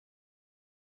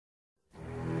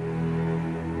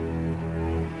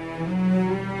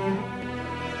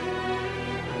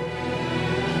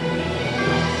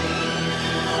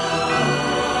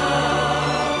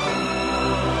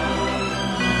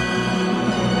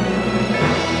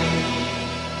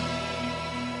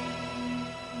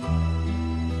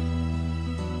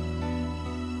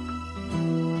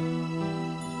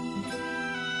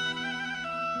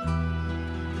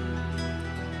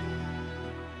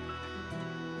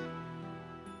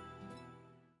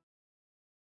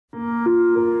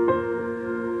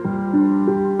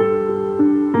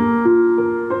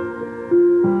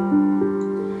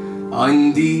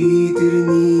عندي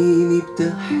ترنيمة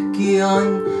بتحكي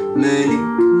عن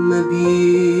ملك ما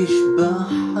بيشبه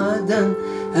حدا،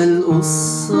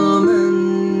 هالقصة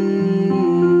منا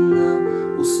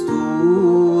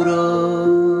أسطورة،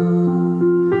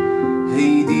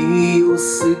 هيدي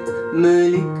قصة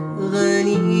ملك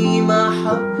غني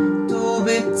محبته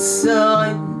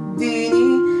بتساعدني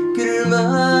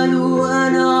كرماله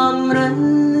أنا عم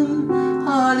رنم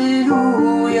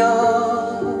هاليلويا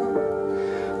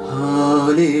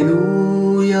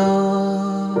هاليلويا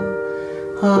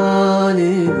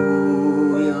هاليلويا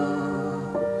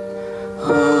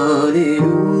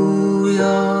هاليلويا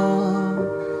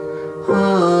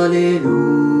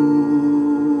هاليلويا.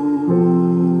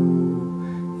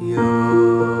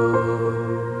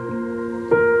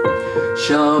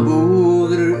 شعبه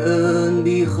غرقان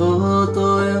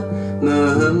بخطايا، ما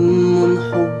همن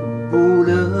حب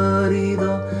ولا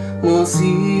رضا،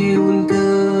 مصير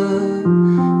كان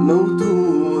موت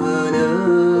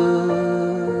وهلاك.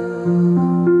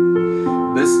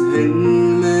 بس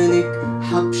هالملك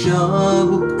حب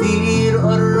شعبه كتير،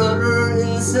 قرر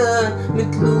إنسان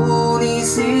متلو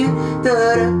يصير،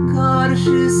 ترك عرش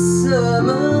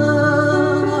السماء.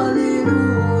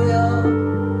 هاليلويا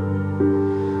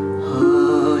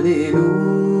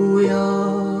هاليلويا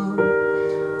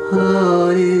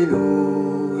هاليلويا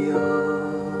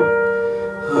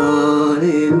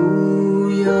هاليلويا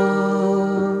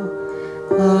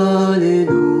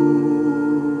هاليلويا.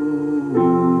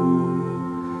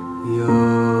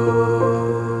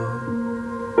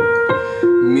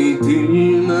 مثل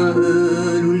ما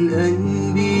قالوا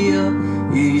الأنبياء،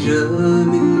 إجا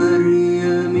من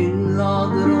مريم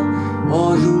العذراء،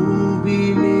 أعجوبة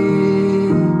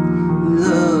مثل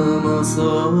ما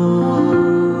صار.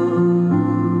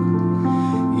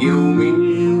 يوم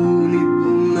الولد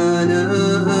ما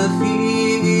لقى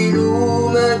فيه له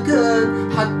مكان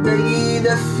حتى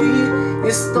يدفي،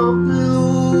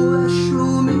 يسطبلوا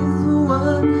أشرو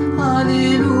مثوان.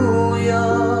 هاليلويا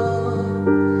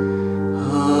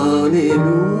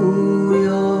هاليلويا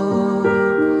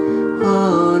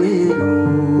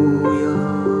هاليلويا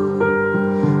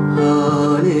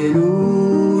هاليلويا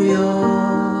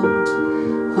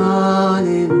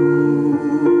هاليلويا.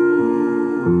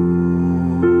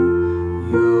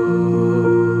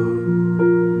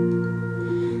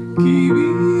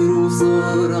 كبير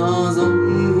وصار أعظم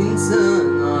إنسان،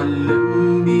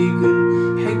 علم بكل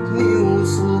حكمة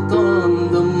وسلطان،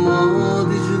 ضماد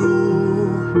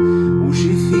جروح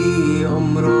وشفي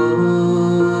أمراض.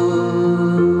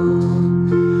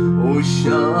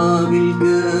 والشعب اللي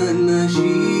كان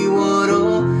ماشي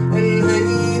وراه قال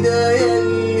هيدا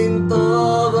يلي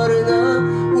انتظرنا،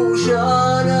 هو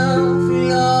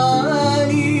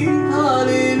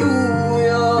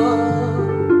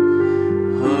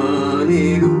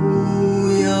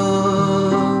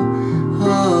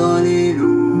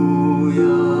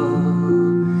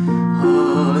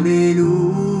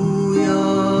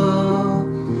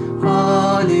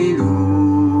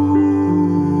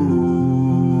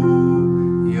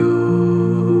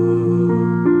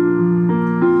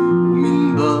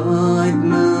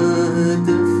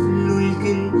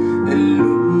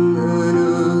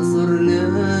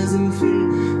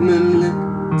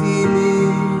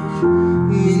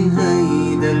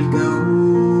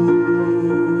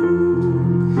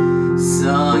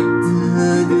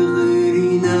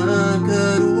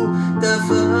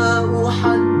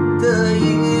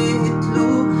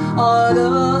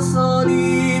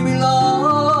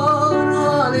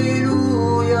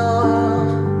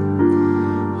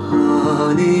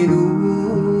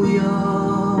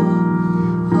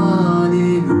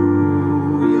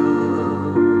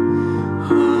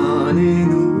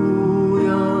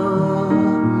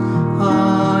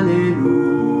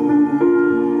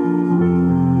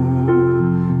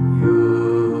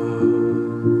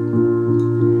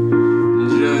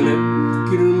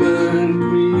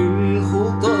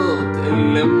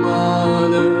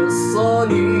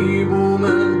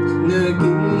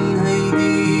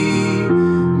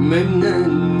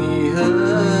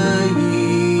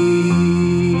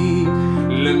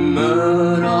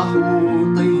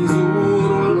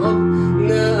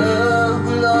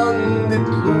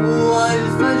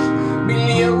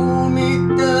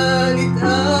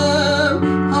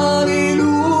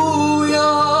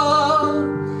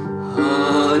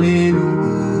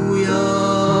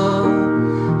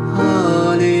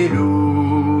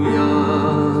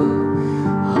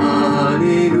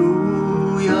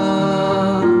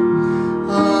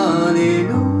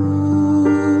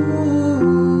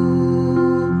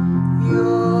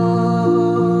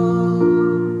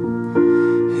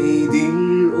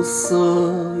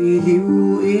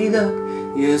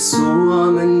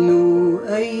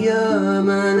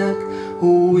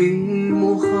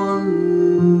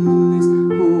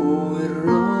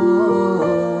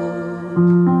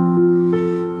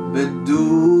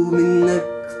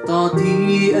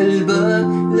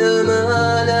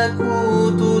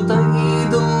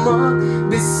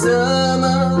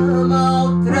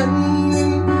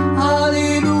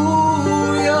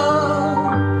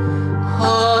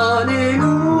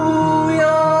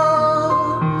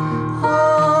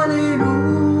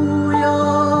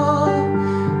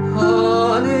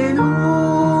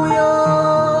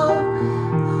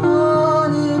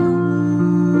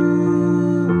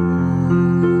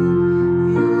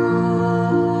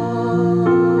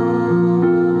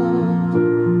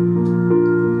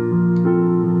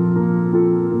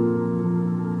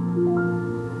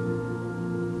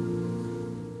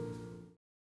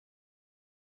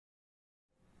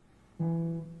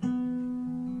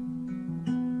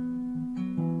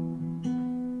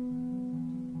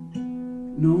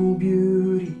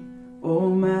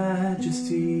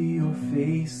majesty, your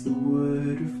face that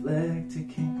would reflect a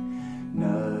king.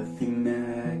 Nothing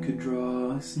that could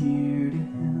draw us near to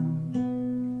him.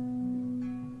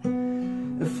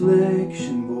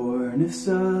 Affliction born of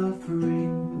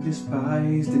suffering,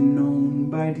 despised and known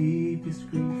by deepest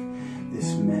grief, this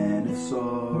man of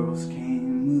sorrows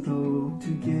came with hope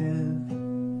to give.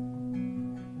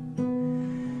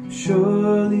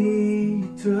 Surely he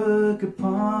took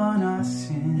upon our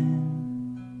sin,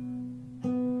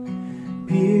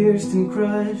 pierced and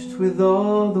crushed with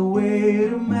all the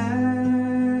weight of man.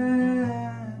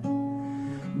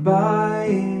 By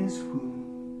his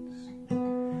wounds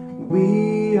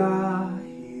we are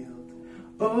healed.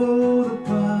 Oh, the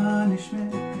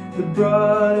punishment that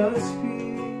brought us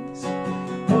peace.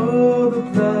 Oh, the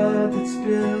blood that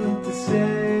spilled to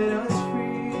set us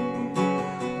free.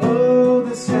 Oh,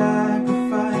 the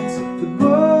sacrifice that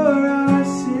bore our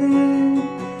sin.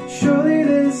 Surely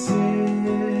this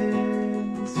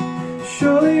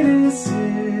is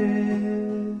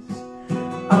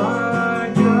our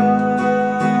God.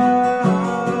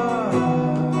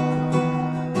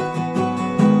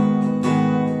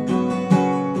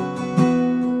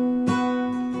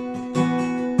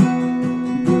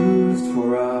 Bruised for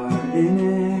our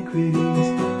iniquities,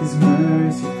 his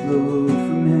mercy flowed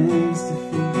from hands to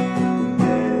feet, and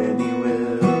then he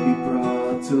will be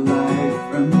brought to life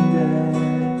from death.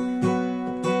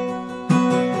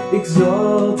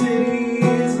 Exalted,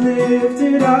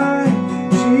 lifted high,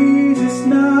 Jesus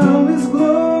now is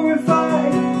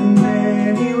glorified, and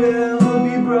then he will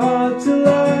be brought to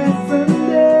life from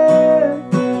death.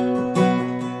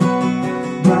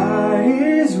 By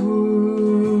his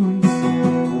wounds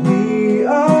we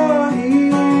are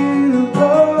healed.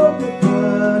 Oh, the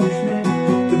punishment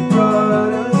that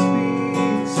brought us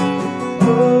peace.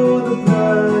 Oh, the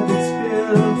blood that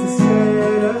spilled to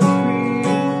set us free.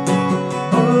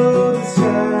 Oh, the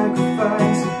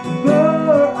sacrifice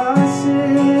bore our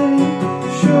sin.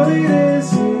 Surely this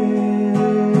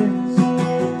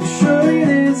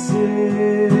is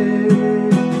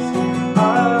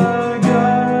our God.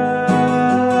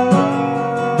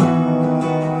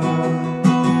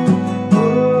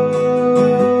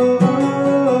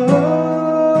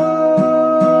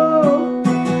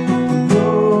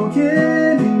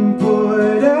 Broken and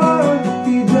poured out,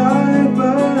 he died,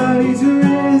 but he's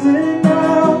risen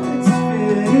now. It's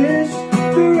finished.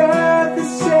 The wrath is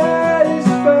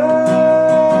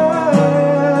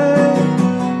satisfied.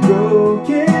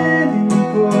 Broken and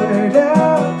poured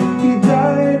out, he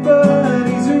died, but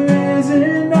he's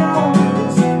risen now.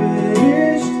 It's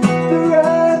finished. The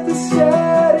wrath is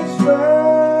satisfied.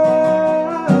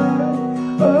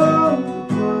 Oh, the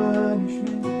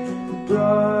punishment that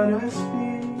brought us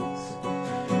peace.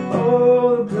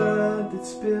 Oh, the blood that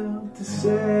spilled to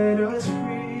set us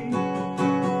free.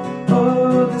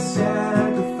 Oh, the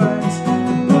sacrifice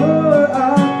that bore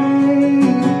our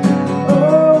pain.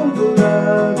 Oh, the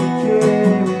love that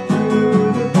carried through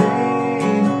the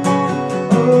pain.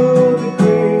 Oh, the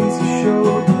grace he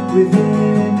showed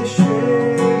within the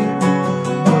shame.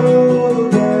 Oh, the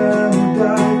Lamb who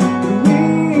died that we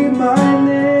might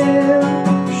live.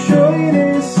 Surely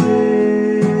this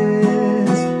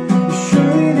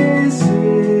is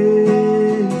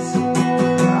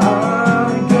our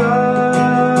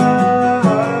God.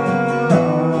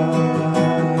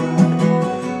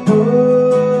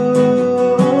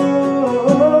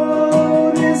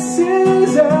 Oh, this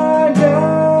is our God.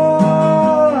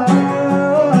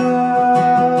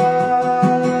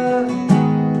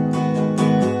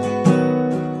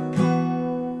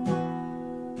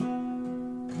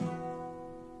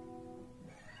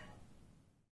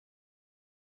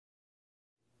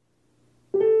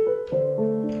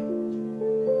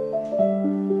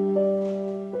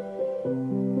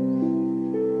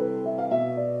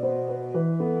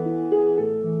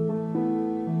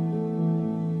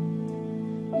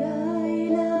 يا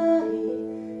إلهي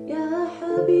يا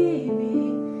حبيبي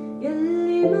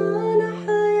يلي معنى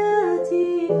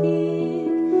حياتي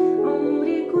فيك،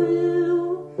 عمري كله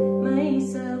ما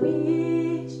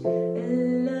يساويش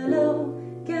إلا لو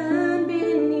كان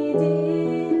بين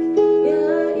إيديك. يا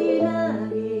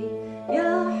إلهي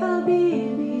يا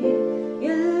حبيبي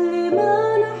يلي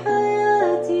معنى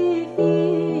حياتي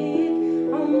فيك،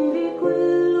 عمري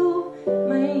كله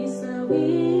ما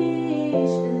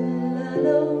يساويش إلا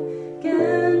لو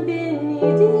كان بين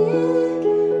إيديك.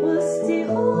 وسط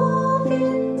خوفي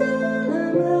انت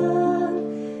الأمان،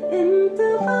 انت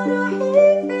فرحي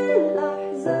في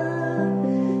الأحزان،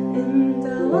 انت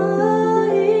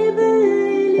واهب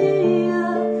اللي ليا،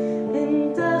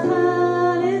 انت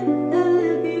خالق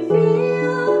قلبي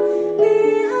فيا.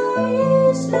 ليه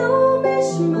أعيش لو مش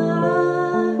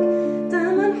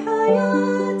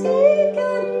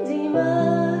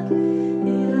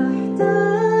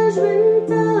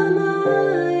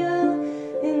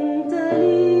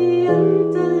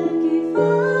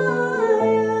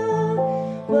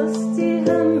وسط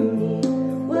همي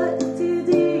وقت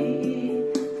ضيقي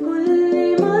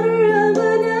كل مرة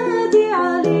بنادي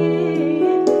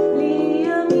عليك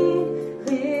ليا مين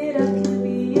غيرك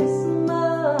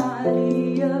بيسمع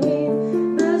ليا مين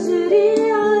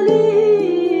بجري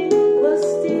عليك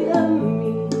وسط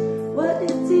همي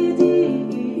وقت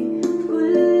ضيقي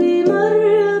كل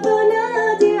مرة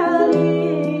بنادي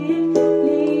عليك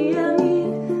ليا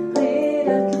مين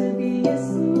غيرك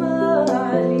بيسمع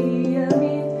ليا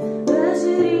مين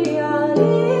بجري عليك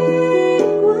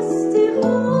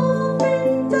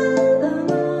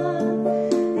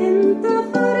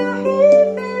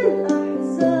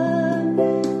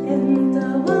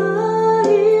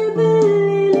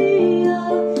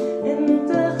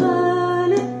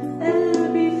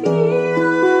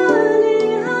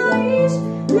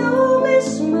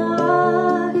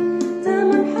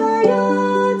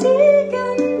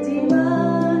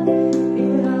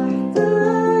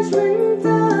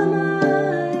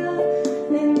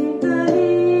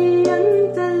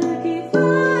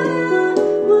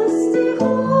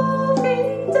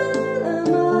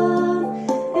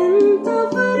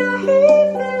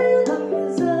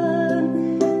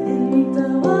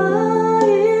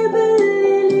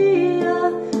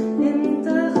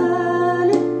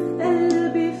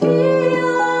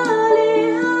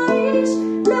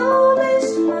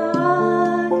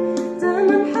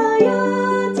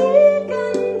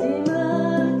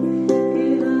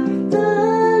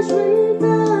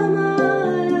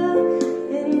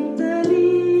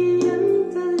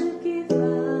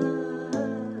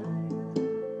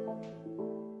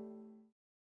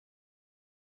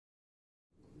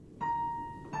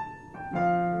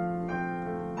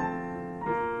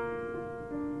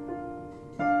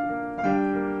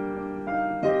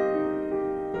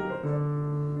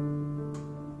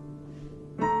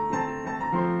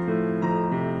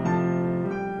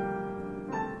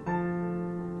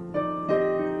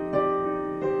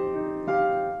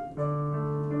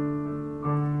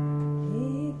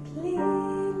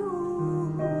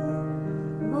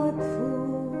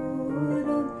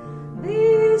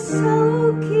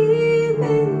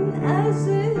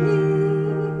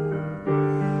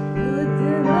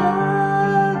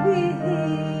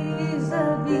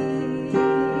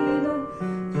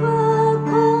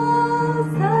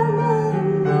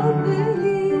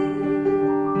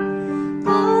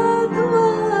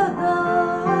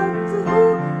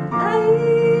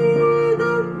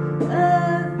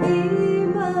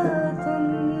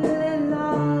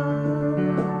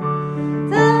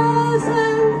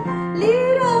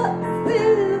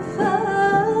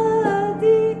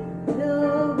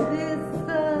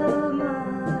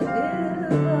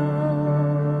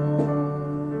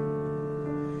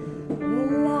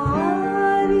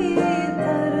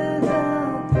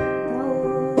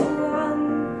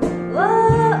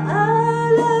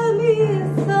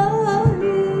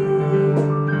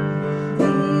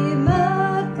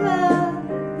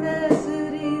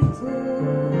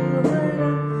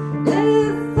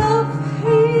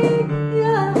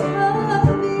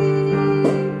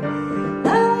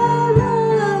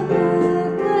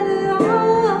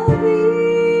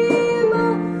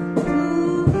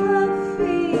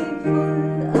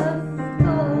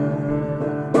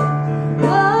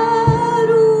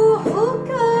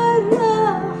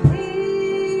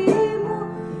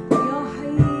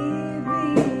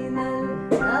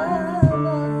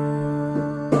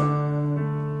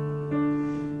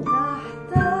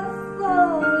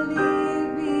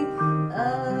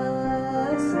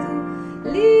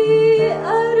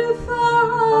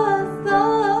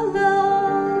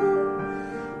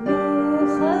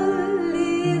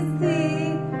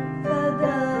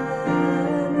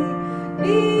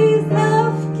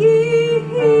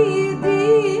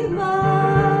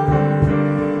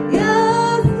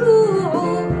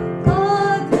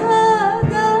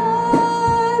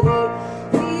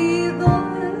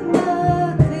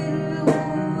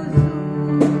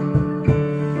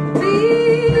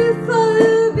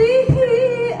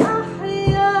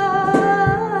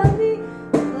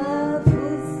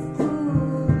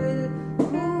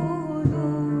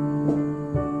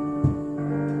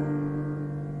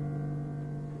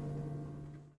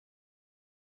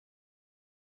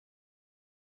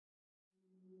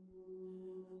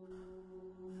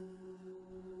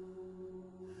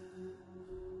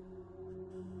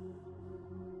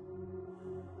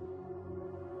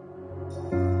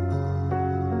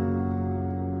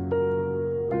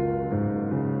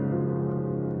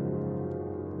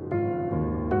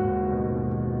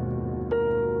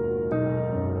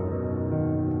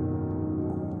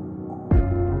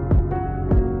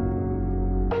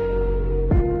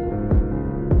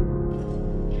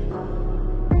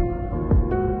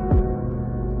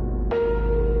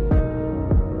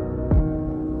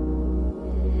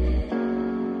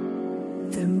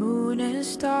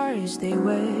as they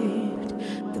waved.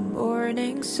 The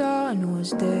morning sun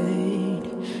was dead.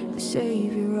 The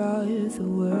savior of the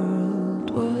world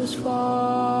was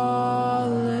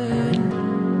fallen.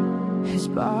 His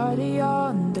body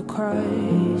on the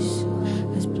cross,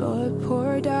 his blood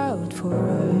poured out for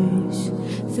us.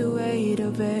 The weight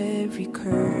of every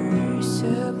curse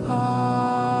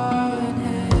upon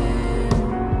him.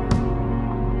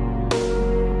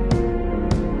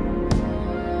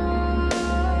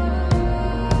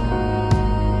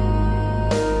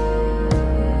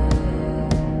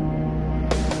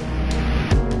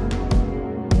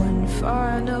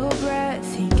 Final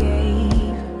breath he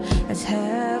gave as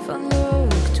heaven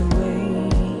looked away.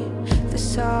 The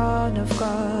Son of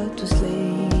God was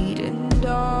laid in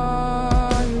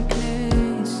darkness,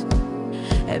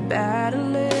 a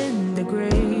battle in the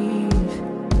grave.